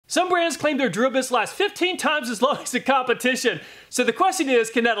Some brands claim their drill bits last 15 times as long as the competition. So the question is,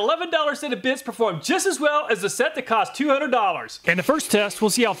 can that $11 set of bits perform just as well as the set that costs $200? In the first test, we'll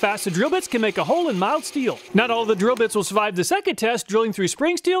see how fast the drill bits can make a hole in mild steel. Not all of the drill bits will survive the second test, drilling through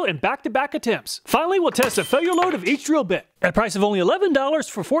spring steel in back-to-back attempts. Finally, we'll test the failure load of each drill bit. At a price of only $11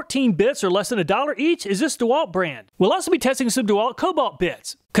 for 14 bits or less than $1 each is this DeWalt brand. We'll also be testing some DeWalt Cobalt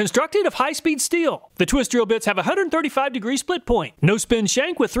bits. Constructed of high-speed steel, the twist drill bits have a 135-degree split point, no spin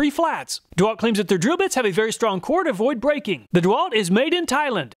shank with 3 flats. DeWalt claims that their drill bits have a very strong core to avoid breaking. The DeWalt is made in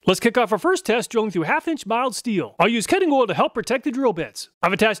Thailand. Let's kick off our first test drilling through 1/2-inch mild steel. I'll use cutting oil to help protect the drill bits.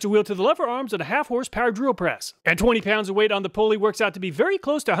 I've attached a wheel to the lever arms and a 1/2 horsepower drill press. And 20 pounds of weight on the pulley works out to be very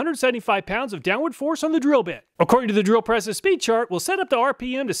close to 175 pounds of downward force on the drill bit. According to the drill press's speed chart, we'll set up the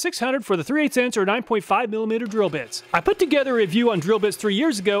RPM to 600 for the 3/8 inch or 9.5mm drill bits. I put together a review on drill bits 3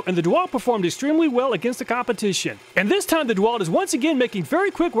 years ago, and the DeWalt performed extremely well against the competition. And this time the DeWalt is once again making very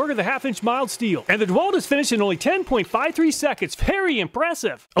quick work of the 1/2-inch mild steel. And the DeWalt is finished in only 10.53 seconds. Very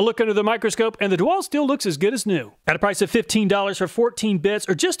impressive. A look under the microscope and the DeWalt still looks as good as new. At a price of $15 for 14 bits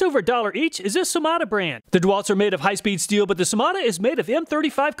or just over $1 each is this Somata brand. The DeWalts are made of high-speed steel, but the Somata is made of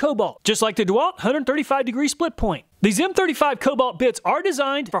M35 Cobalt. Just like the DeWalt, 135-degree split point. These M35 Cobalt bits are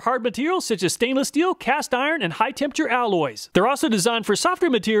designed for hard materials such as stainless steel, cast iron, and high-temperature alloys. They're also designed for softer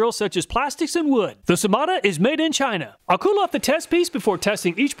materials such as plastics and wood. The Somata is made in China. I'll cool off the test piece before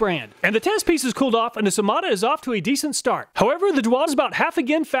testing each brand. And the test piece is cooled off and the Somata is off to a decent start. However, the DeWalt is about half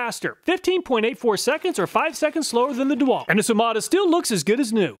again faster, 15.84 seconds or 5 seconds slower than the DeWalt. And the Somata still looks as good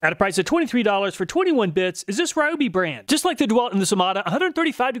as new. At a price of $23 for 21 bits is this Ryobi brand. Just like the DeWalt and the Somata,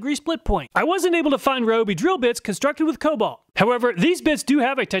 135-degree split point. I wasn't able to find Ryobi drill bits constructed with Cobalt. However, these bits do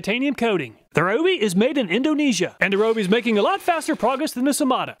have a titanium coating. The Ryobi is made in Indonesia, and the Ryobi is making a lot faster progress than the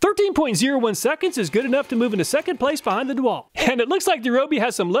Somata. 13.01 seconds is good enough to move into second place behind the DeWalt. And it looks like the Ryobi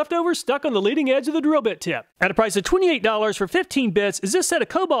has some leftovers stuck on the leading edge of the drill bit tip. At a price of $28 for 15 bits is this set of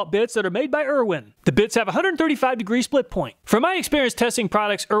Cobalt bits that are made by Irwin. The bits have a 135-degree split point. From my experience testing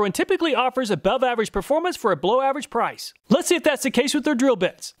products, Irwin typically offers above-average performance for a below-average price. Let's see if that's the case with their drill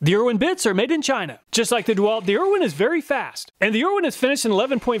bits. The Irwin bits are made in China. Just like the DeWalt, the Irwin is very fast. And the Irwin is finished in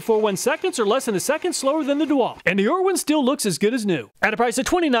 11.41 seconds or less than a second slower than the DeWalt. And the Irwin still looks as good as new. At a price of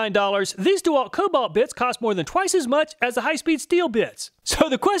 $29, these DeWalt Cobalt bits cost more than twice as much as the high-speed steel bits. So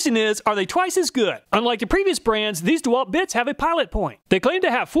the question is, are they twice as good? Unlike the previous brands, these DeWalt bits have a pilot point. They claim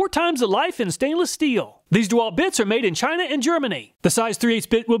to have 4 times the life in stainless steel. These DeWalt bits are made in China and Germany. The size 3/8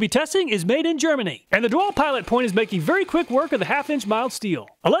 bit we'll be testing is made in Germany. And the DeWalt pilot point is making very quick work of the 1/2-inch mild steel.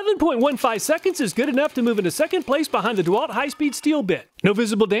 11.15 seconds is good enough to move into second place behind the DeWalt high-speed steel bit. No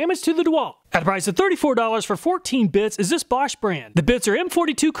visible damage to the DeWalt. At a price of $34 for 14 bits is this Bosch brand. The bits are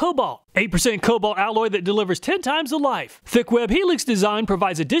M42 Cobalt, 8% cobalt alloy that delivers 10 times the life. Thick web helix design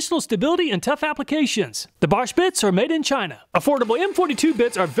provides additional stability in tough applications. The Bosch bits are made in China. Affordable M42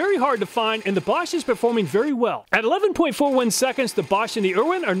 bits are very hard to find, and the Bosch is performing very well. At 11.41 seconds, the Bosch and the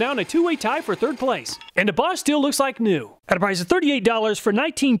Irwin are now in a 2-way tie for 3rd place. And the Bosch still looks like new. At a price of $38 for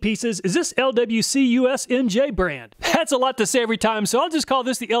 19 pieces is this LWCUSNJ brand. That's a lot to say every time, so I'll just call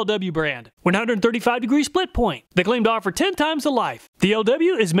this the LW brand. 135-degree split point. They claim to offer 10 times the life. The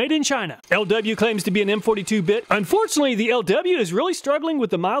LW is made in China. LW claims to be an M42 bit. Unfortunately, the LW is really struggling with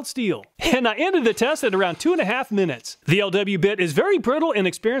the mild steel. And I ended the test at around 2.5 minutes. The LW bit is very brittle and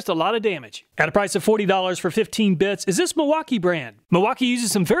experienced a lot of damage. At a price of $40 for 15 bits is this Milwaukee brand. Milwaukee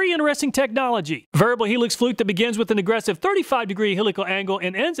uses some very interesting technology. Variable helix flute that begins with an aggressive 35-degree helical angle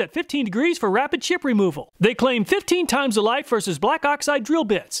and ends at 15 degrees for rapid chip removal. They claim 15 times the life versus black oxide drill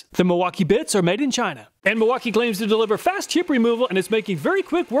bits. The Milwaukee bits are made in China. And Milwaukee claims to deliver fast chip removal and is making very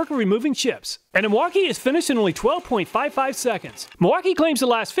quick work of removing chips. And Milwaukee is finished in only 12.55 seconds. Milwaukee claims to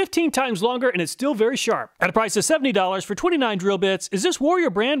last 15 times longer and is still very sharp. At a price of $70 for 29 drill bits is this Warrior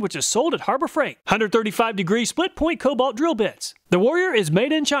brand, which is sold at Harbor Freight. 135-degree split point Cobalt drill bits. The Warrior is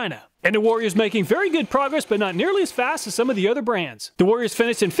made in China. And the Warrior is making very good progress, but not nearly as fast as some of the other brands. The Warrior is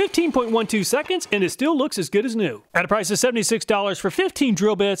finished in 15.12 seconds, and it still looks as good as new. At a price of $76 for 15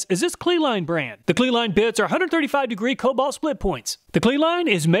 drill bits is this Cle-line brand. The Cle-line bits are 135-degree Cobalt split points. The Cle-line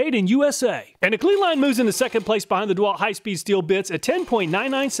is made in USA. And the Cle-line moves into second place behind the DeWalt high-speed steel bits at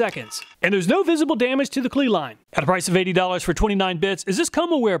 10.99 seconds. And there's no visible damage to the Cle-line. At a price of $80 for 29 bits is this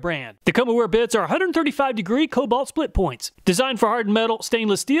Comoware brand. The Comoware bits are 135-degree cobalt split points, designed for hardened metal,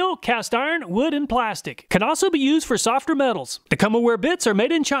 stainless steel, cast iron, wood, and plastic. Can also be used for softer metals. The Comoware bits are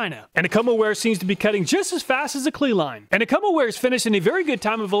made in China, and the Comoware seems to be cutting just as fast as the Cle-line. And the Comoware is finished in a very good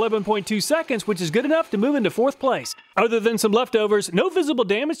time of 11.2 seconds, which is good enough to move into 4th place. Other than some leftovers, no visible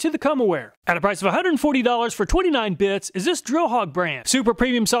damage to the Comoware. At a price of $140 for 29 bits is this Drill Hog brand. Super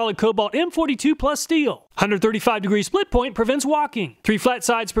premium solid cobalt M42 plus steel. 135-degree split point prevents walking. 3 flat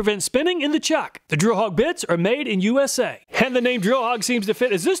sides prevent spinning in the chuck. The Drill Hog bits are made in USA. And the name Drill Hog seems to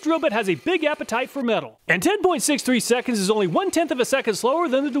fit as this drill bit has a big appetite for metal. And 10.63 seconds is only 1/10 of a second slower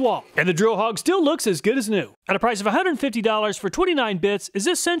than the DeWalt. And the Drill Hog still looks as good as new. At a price of $150 for 29 bits is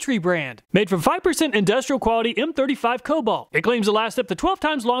this Century brand. Made from 5% industrial quality M35 cobalt. It claims to last up to 12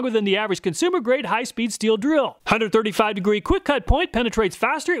 times longer than the average consumer-grade high-speed steel drill. 135-degree quick cut point penetrates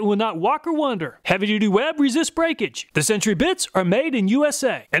faster and will not walk or wander. Heavy-duty web resists breakage. The Century bits are made in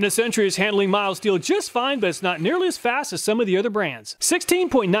USA. And the Century is handling mild steel just fine, but it's not nearly as fast as some of the other brands.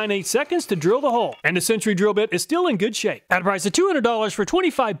 16.98 seconds to drill the hole. And the Century drill bit is still in good shape. At a price of $200 for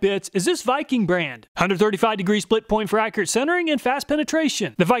 25 bits is this Viking brand. 135-degree split point for accurate centering and fast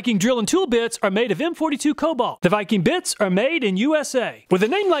penetration. The Viking Drill and Tool bits are made of M42 cobalt. The Viking bits are made in USA. With a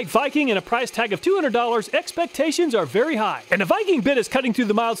name like Viking and a price tag of $200, expectations are very high. And the Viking bit is cutting through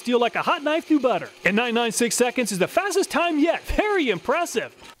the mild steel like a hot knife through butter. And 9.96 seconds is the fastest time yet. Very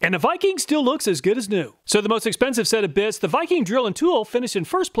impressive. And the Viking still looks as good as new. So the most expensive set of bits, the Viking Drill and Tool, finished in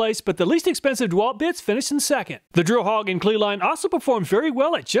 1st place, but the least expensive DeWalt bits finished in 2nd. The Drill Hog and Cle-line also performed very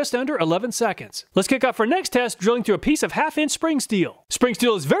well at just under 11 seconds. Let's kick off our next test drilling through a piece of 1/2-inch spring steel. Spring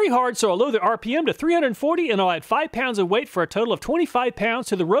steel is very hard, so I'll lower the RPM to 340 and I'll add 5 pounds of weight for a total of 25 pounds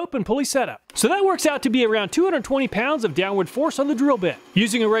to the rope and pulley setup. So that works out to be around 220 pounds of downward force on the drill bit.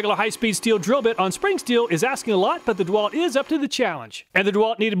 Using a regular high-speed steel drill bit on spring steel is asking a lot, but the DeWalt is up to the challenge. And the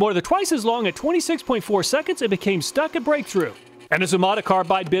DeWalt needed more than twice as long at 26.4 seconds and became stuck at breakthrough. And the Somata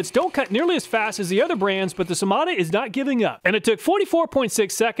carbide bits don't cut nearly as fast as the other brands, but the Somata is not giving up. And it took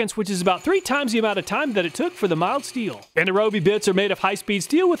 44.6 seconds, which is about 3 times the amount of time that it took for the mild steel. And the Ryobi bits are made of high-speed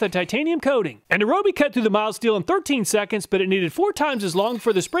steel with a titanium coating. And the Ryobi cut through the mild steel in 13 seconds, but it needed 4 times as long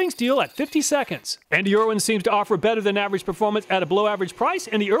for the spring steel at 50 seconds. And the Irwin seems to offer better than average performance at a below-average price,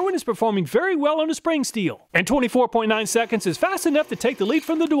 and the Irwin is performing very well on the spring steel. And 24.9 seconds is fast enough to take the lead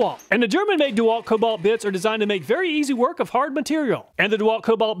from the DeWalt. And the German-made DeWalt Cobalt bits are designed to make very easy work of hard material. And the DeWalt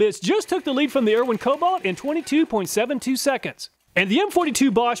Cobalt bits just took the lead from the Irwin Cobalt in 22.72 seconds. And the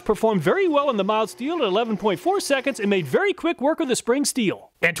M42 Bosch performed very well in the mild steel at 11.4 seconds and made very quick work of the spring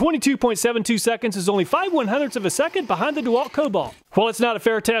steel. And 22.72 seconds is only 5/100ths of a second behind the DeWalt Cobalt. While it's not a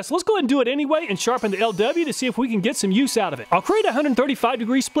fair test, let's go ahead and do it anyway and sharpen the LW to see if we can get some use out of it. I'll create a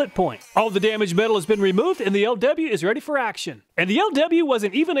 135-degree split point. All the damaged metal has been removed and the LW is ready for action. And the LW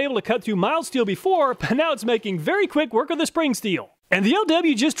wasn't even able to cut through mild steel before, but now it's making very quick work of the spring steel. And the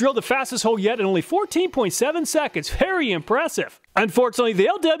LW just drilled the fastest hole yet in only 14.7 seconds. Very impressive. Unfortunately, the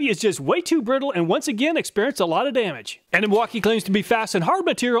LW is just way too brittle and once again experienced a lot of damage. And Milwaukee claims to be fast and hard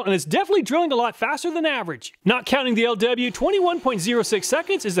material and is definitely drilling a lot faster than average. Not counting the LW, 21.06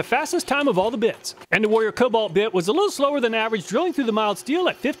 seconds is the fastest time of all the bits. And the Warrior Cobalt bit was a little slower than average, drilling through the mild steel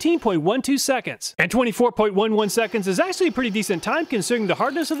at 15.12 seconds. And 24.11 seconds is actually a pretty decent time considering the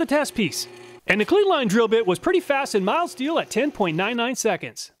hardness of the test piece. And the Cle-line drill bit was pretty fast in mild steel at 10.99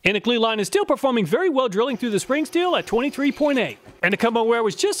 seconds. And the Cle-line is still performing very well drilling through the spring steel at 23.8. And the Comoware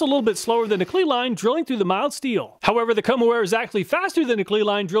was just a little bit slower than the Cle-line drilling through the mild steel. However, the Comoware is actually faster than the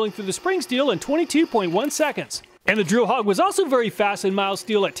Cle-line drilling through the spring steel in 22.1 seconds. And the Drill Hog was also very fast in mild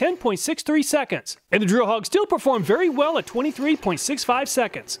steel at 10.63 seconds. And the Drill Hog still performed very well at 23.65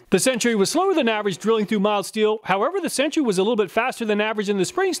 seconds. The Century was slower than average drilling through mild steel, however the Century was a little bit faster than average in the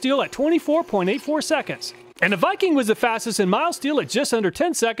spring steel at 24.84 seconds. And the Viking was the fastest in mild steel at just under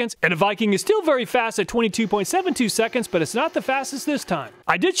 10 seconds, and the Viking is still very fast at 22.72 seconds, but it's not the fastest this time.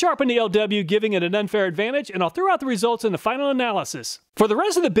 I did sharpen the LW, giving it an unfair advantage, and I'll throw out the results in the final analysis. For the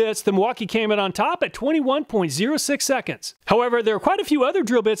rest of the bits, the Milwaukee came in on top at 21.06 seconds. However, there are quite a few other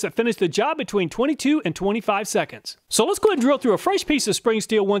drill bits that finished the job between 22 and 25 seconds. So let's go ahead and drill through a fresh piece of spring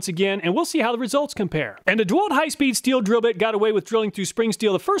steel once again, and we'll see how the results compare. And the DeWalt high-speed steel drill bit got away with drilling through spring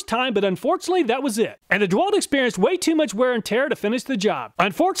steel the first time, but unfortunately that was it. And the DeWalt experienced way too much wear and tear to finish the job.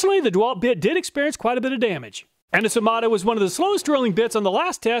 Unfortunately, the DeWalt bit did experience quite a bit of damage. And the Somata was one of the slowest drilling bits on the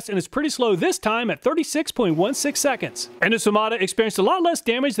last test and is pretty slow this time at 36.16 seconds. And the Somata experienced a lot less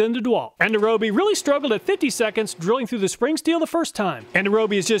damage than the DeWalt. And the Ryobi really struggled at 50 seconds drilling through the spring steel the first time. And the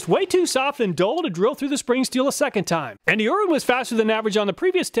Ryobi is just way too soft and dull to drill through the spring steel a second time. And the Irwin was faster than average on the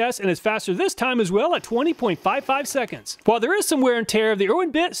previous test and is faster this time as well at 20.55 seconds. While there is some wear and tear, the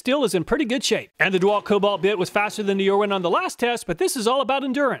Irwin bit still is in pretty good shape. And the DeWalt Cobalt bit was faster than the Irwin on the last test, but this is all about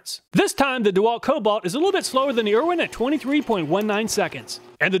endurance. This time the DeWalt Cobalt is a little bit slower than the Irwin at 23.19 seconds.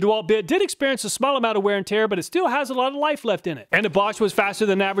 And the DeWalt bit did experience a small amount of wear and tear, but it still has a lot of life left in it. And the Bosch was faster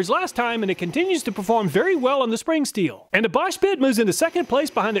than average last time, and it continues to perform very well on the spring steel. And the Bosch bit moves into second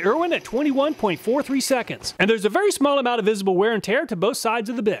place behind the Irwin at 21.43 seconds. And there's a very small amount of visible wear and tear to both sides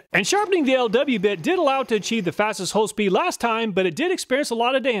of the bit. And sharpening the LW bit did allow it to achieve the fastest hole speed last time, but it did experience a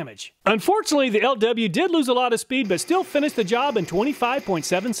lot of damage. Unfortunately, the LW did lose a lot of speed, but still finished the job in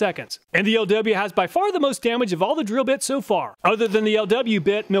 25.7 seconds. And the LW has by far the most damage of all the drill bits so far. Other than the LW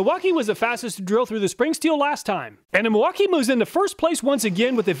bit, Milwaukee was the fastest to drill through the spring steel last time. And Milwaukee moves into first place once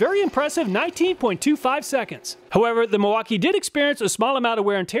again with a very impressive 19.25 seconds. However, the Milwaukee did experience a small amount of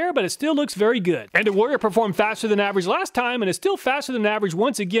wear and tear, but it still looks very good. And the Warrior performed faster than average last time and is still faster than average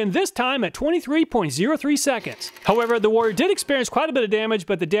once again this time at 23.03 seconds. However, the Warrior did experience quite a bit of damage,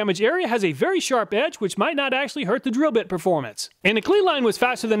 but the damage area has a very sharp edge which might not actually hurt the drill bit performance. And the Cle-line was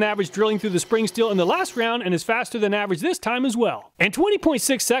faster than average drilling through the spring steel in the last round and is faster than average this time as well. And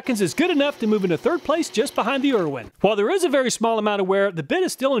 20.6 seconds is good enough to move into third place just behind the Irwin. While there is a very small amount of wear, the bit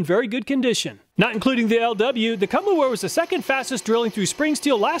is still in very good condition. Not including the LW, the Comoware was the second fastest drilling through spring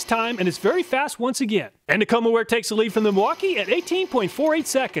steel last time and is very fast once again. And the Comoware takes the lead from the Milwaukee at 18.48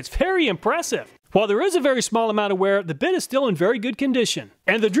 seconds. Very impressive. While there is a very small amount of wear, the bit is still in very good condition.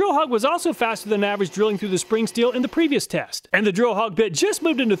 And the Drill Hog was also faster than average drilling through the spring steel in the previous test. And the Drill Hog bit just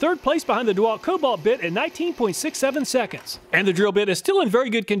moved into third place behind the DeWalt Cobalt bit at 19.67 seconds. And the drill bit is still in very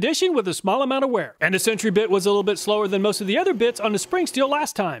good condition with a small amount of wear. And the Century bit was a little bit slower than most of the other bits on the spring steel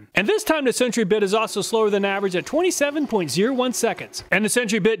last time. And this time the Century bit is also slower than average at 27.01 seconds. And the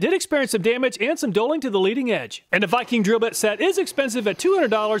Century bit did experience some damage and some dulling to the leading edge. And the Viking drill bit set is expensive at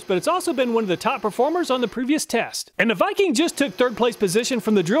 $200, but it's also been one of the top performers on the previous test. And the Viking just took third place position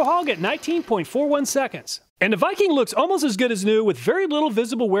from the Drill Hog at 19.41 seconds. And the Viking looks almost as good as new with very little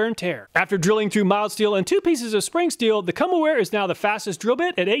visible wear and tear. After drilling through mild steel and 2 pieces of spring steel, the Comoware is now the fastest drill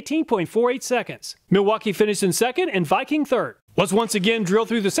bit at 18.48 seconds. Milwaukee finished in second and Viking third. Let's once again drill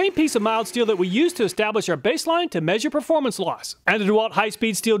through the same piece of mild steel that we used to establish our baseline to measure performance loss. And the DeWalt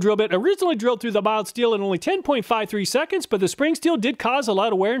high-speed steel drill bit originally drilled through the mild steel in only 10.53 seconds, but the spring steel did cause a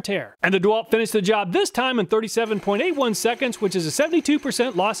lot of wear and tear. And the DeWalt finished the job this time in 37.81 seconds, which is a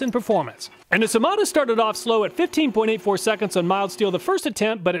 72% loss in performance. And the Somata started off slow at 15.84 seconds on mild steel the first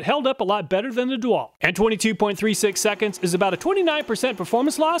attempt, but it held up a lot better than the DeWalt. And 22.36 seconds is about a 29%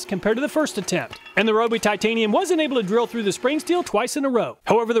 performance loss compared to the first attempt. And the Ryobi Titanium wasn't able to drill through the spring steel twice in a row.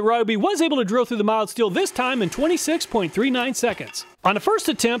 However, the Ryobi was able to drill through the mild steel this time in 26.39 seconds. On the first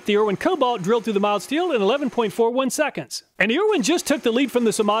attempt, the Irwin Cobalt drilled through the mild steel in 11.41 seconds. And the Irwin just took the lead from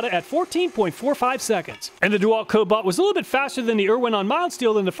the Somata at 14.45 seconds. And the DeWalt Cobalt was a little bit faster than the Irwin on mild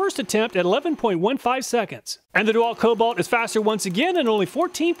steel in the first attempt at 11.15 seconds. And the DeWalt Cobalt is faster once again in only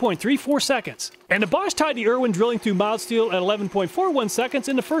 14.34 seconds. And the Bosch tied the Irwin drilling through mild steel at 11.41 seconds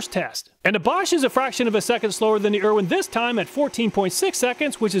in the first test. And the Bosch is a fraction of a second slower than the Irwin this time at 14.6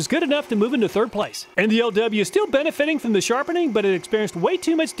 seconds, which is good enough to move into third place. And the LW is still benefiting from the sharpening, but it experienced way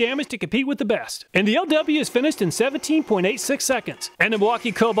too much damage to compete with the best. And the LW is finished in 17.86 seconds. And the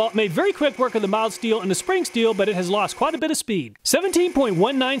Milwaukee Cobalt made very quick work of the mild steel and the spring steel, but it has lost quite a bit of speed.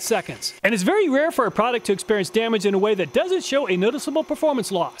 17.19 seconds. And it's very rare for a product to experience damage in a way that doesn't show a noticeable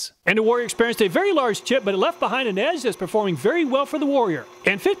performance loss. And the Warrior experienced a very large chip, but it left behind an edge that's performing very well for the Warrior.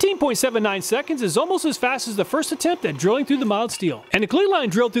 And 15.79 seconds is almost as fast as the first attempt at drilling through the mild steel. And the Cle-line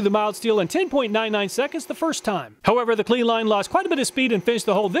drilled through the mild steel in 10.99 seconds the first time. However, the Cle-line lost quite a bit of speed and finished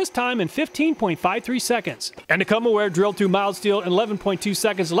the hole this time in 15.53 seconds. And the Comoware drilled through mild steel in 11.2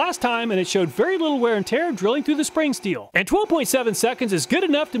 seconds last time, and it showed very little wear and tear drilling through the spring steel. And 12.7 seconds is good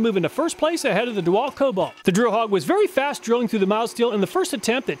enough to move into first place ahead of the DeWalt Cobalt. The Drill Hog was very fast drilling through the mild steel in the first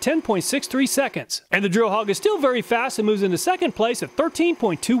attempt at 10.63 seconds. And the Drill Hog is still very fast and moves into second place at 13.86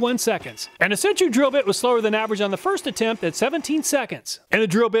 15.21 seconds. And a Century drill bit was slower than average on the first attempt at 17 seconds. And the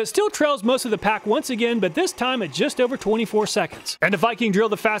drill bit still trails most of the pack once again, but this time at just over 24 seconds. And the Viking drill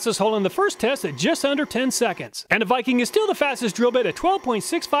the fastest hole in the first test at just under 10 seconds. And the Viking is still the fastest drill bit at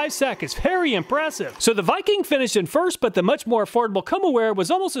 12.65 seconds. Very impressive. So the Viking finished in first, but the much more affordable Comoware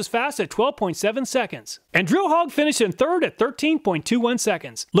was almost as fast at 12.7 seconds. And Drill Hog finished in third at 13.21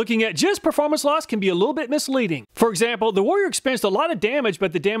 seconds. Looking at just performance loss can be a little bit misleading. For example, the Warrior experienced a lot of damage,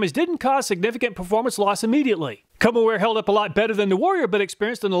 but the damage didn't cause significant performance loss immediately. Comoware held up a lot better than the Warrior, but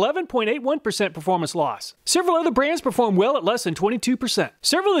experienced an 11.81% performance loss. Several other brands performed well at less than 22%.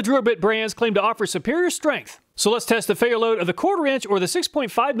 Several of the drill bit brands claim to offer superior strength. So let's test the failure load of the 1/4 inch or the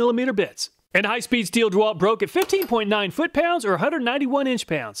 6.5 millimeter bits. And high-speed steel DeWalt broke at 15.9 foot-pounds or 191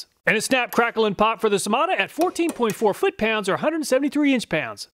 inch-pounds. And it snapped, crackle, and pop for the Sonata at 14.4 foot-pounds or 173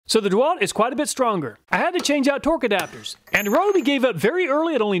 inch-pounds. So the DeWalt is quite a bit stronger. I had to change out torque adapters. And the Ryobi gave up very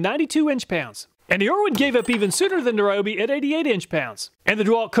early at only 92 inch-pounds. And the Irwin gave up even sooner than the Ryobi at 88 inch-pounds. And the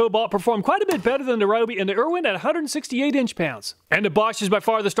DeWalt Cobalt performed quite a bit better than the Ryobi and the Irwin at 168 inch-pounds. And the Bosch is by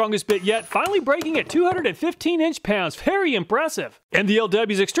far the strongest bit yet, finally breaking at 215 inch-pounds. Very impressive. And the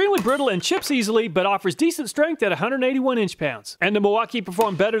LW is extremely brittle and chips easily, but offers decent strength at 181 inch-pounds. And the Milwaukee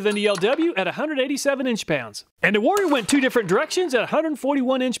performed better than the LW at 187 inch-pounds. And the Warrior went two different directions at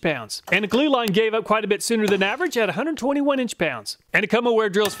 141 inch-pounds. And the Cle-line gave up quite a bit sooner than average at 121 inch-pounds. And the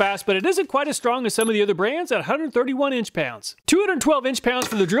Comoware drills fast, but it isn't quite as strong as some of the other brands at 131 inch-pounds. 212 inch-pounds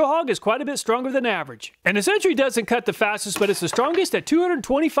for the Drill Hog is quite a bit stronger than average. And the Century doesn't cut the fastest, but it's the strongest at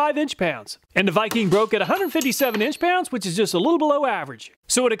 225 inch-pounds. And the Viking broke at 157 inch-pounds, which is just a little below average.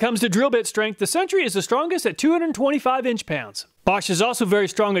 So when it comes to drill bit strength, the Century is the strongest at 225 inch-pounds. Bosch is also very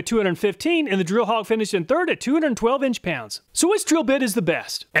strong at 215, and the Drill Hog finished in third at 212 inch-pounds. So which drill bit is the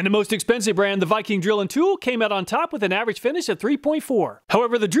best? And the most expensive brand, the Viking Drill and Tool, came out on top with an average finish at 3.4.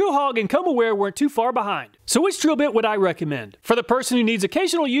 However, the Drill Hog and Comoware weren't too far behind. So which drill bit would I recommend? For the person who needs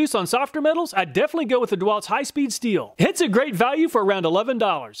occasional use on softer metals, I'd definitely go with the DeWalt's high-speed steel. It's a great value for around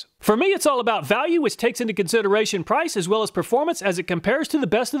 $11. For me, it's all about value, which takes into consideration price as well as performance as it compares to the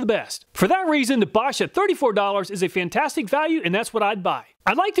best of the best. For that reason, the Bosch at $34 is a fantastic value, and that's what I'd buy.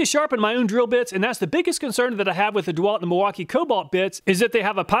 I'd like to sharpen my own drill bits, and that's the biggest concern that I have with the DeWalt and the Milwaukee Cobalt bits, is that they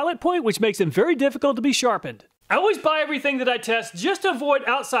have a pilot point which makes them very difficult to be sharpened. I always buy everything that I test just to avoid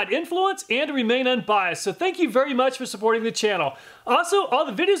outside influence and to remain unbiased, so thank you very much for supporting the channel. Also, all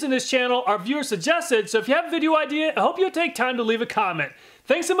the videos in this channel are viewer suggested, so if you have a video idea, I hope you'll take time to leave a comment.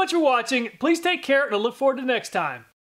 Thanks so much for watching, please take care, and I look forward to next time.